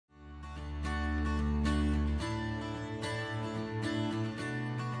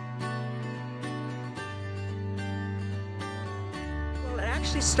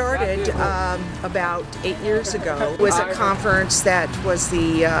actually started about 8 years ago. It was a conference that was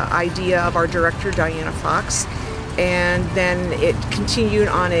the idea of our director, Diana Fox, and then it continued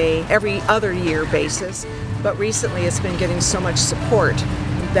on a every other year basis, but recently it's been getting so much support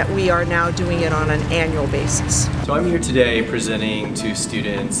that we are now doing it on an annual basis. So I'm here today presenting to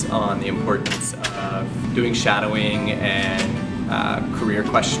students on the importance of doing shadowing and career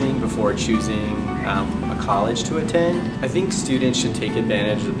questioning before choosing a college to attend. I think students should take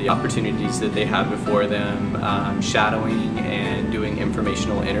advantage of the opportunities that they have before them. Shadowing and doing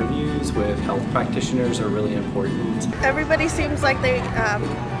informational interviews with health practitioners are really important. Everybody seems like they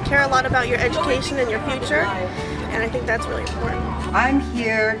care a lot about your education and your future, and I think that's really important. I'm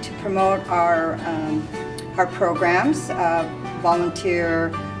here to promote our programs, our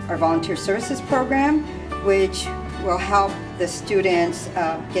volunteer services program, which will help the students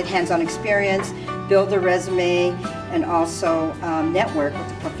get hands-on experience, build their resume, and also network with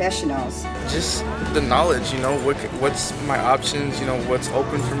the professionals. Just the knowledge, you know, what's my options, you know, what's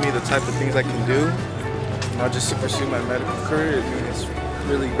open for me, the type of things I can do, you know, just to pursue my medical career. I mean, it's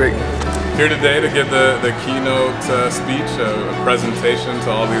really great. Here today to give the keynote speech, a presentation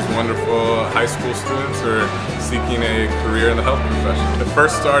to all these wonderful high school students who are seeking a career in the health profession. It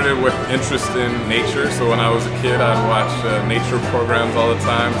first started with interest in nature, so when I was a kid I'd watch nature programs all the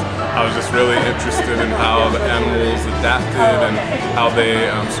time. I was just really interested in how the animals adapted and how they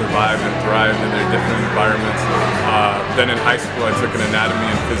survived and thrived in their different environments. Then in high school I took an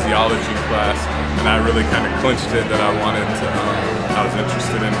anatomy and physiology class, and I really kind of clinched it that I wanted to I was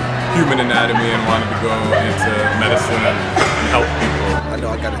interested in human anatomy and wanted to go into medicine and help people. I know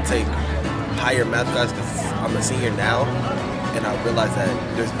I got to take higher math classes because I'm a senior now, and I realized that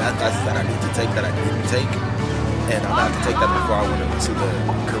there's math classes that I need to take that I didn't take, and I'll have to take that before I want to pursue the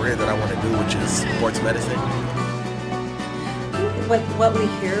career that I want to do, which is sports medicine. What we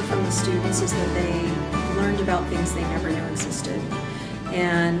hear from the students is that they learned about things they never knew existed.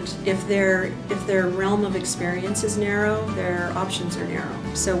 And if their realm of experience is narrow, their options are narrow.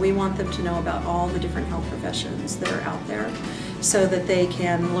 So we want them to know about all the different health professions that are out there so that they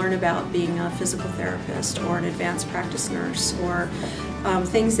can learn about being a physical therapist or an advanced practice nurse, or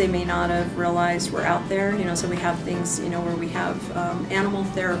things they may not have realized were out there. You know, so we have things, you know, where we have animal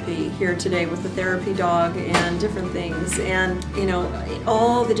therapy here today with the therapy dog and different things, and you know,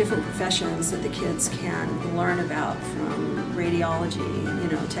 all the different professions that the kids can learn about, from radiology, you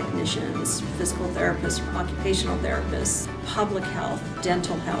know, technicians, physical therapists, occupational therapists, public health,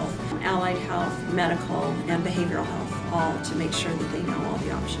 dental health, allied health, medical, and behavioral health, all to make sure that they know all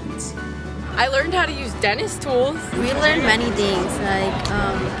the options. I learned how to use dentist tools. We learned many things,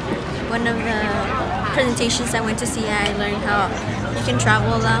 like one of the presentations I went to see, I learned how you can travel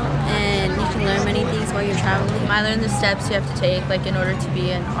a lot and you can learn many things while you're traveling. I learned the steps you have to take, like in order to be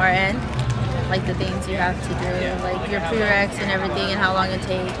an RN, like the things you have to do, like your prereqs and everything and how long it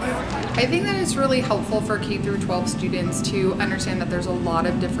takes. I think that it's really helpful for K through 12 students to understand that there's a lot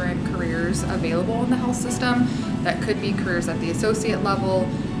of different careers available in the health system. That could be careers at the associate level,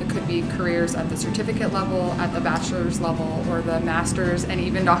 it could be careers at the certificate level, at the bachelor's level, or the master's and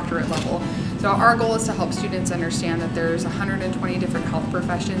even doctorate level. So our goal is to help students understand that there's 120 different health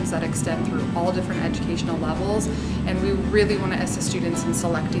professions that extend through all different educational levels, and we really want to assist students in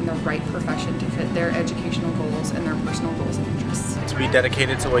selecting the right profession to fit their educational goals and their personal goals and interests. To be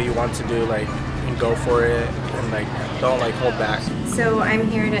dedicated to what you want to do, like, and go for it, and like don't like hold back. So I'm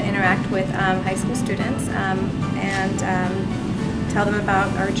here to interact with high school students and tell them about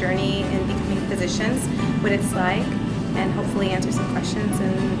our journey in becoming physicians, what it's like, and hopefully answer some questions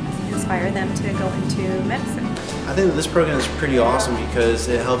and inspire them to go into medicine. I think that this program is pretty awesome because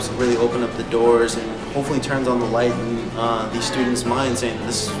it helps really open up the doors and hopefully turns on the light in these students' minds, saying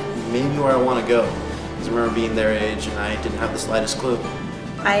this is maybe where I want to go. Because I remember being their age and I didn't have the slightest clue.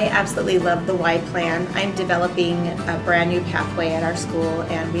 I absolutely love the Y Plan. I'm developing a brand new pathway at our school,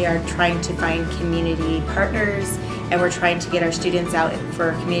 and we are trying to find community partners, and we're trying to get our students out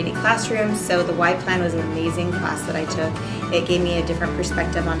for community classrooms. So the Y Plan was an amazing class that I took. It gave me a different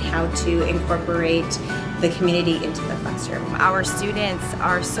perspective on how to incorporate the community into the classroom. Our students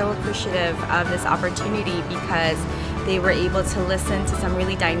are so appreciative of this opportunity because they were able to listen to some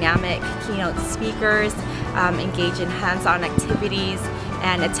really dynamic keynote speakers, engage in hands-on activities,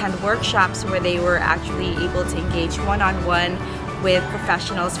 and attend workshops where they were actually able to engage one-on-one with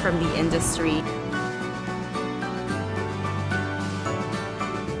professionals from the industry.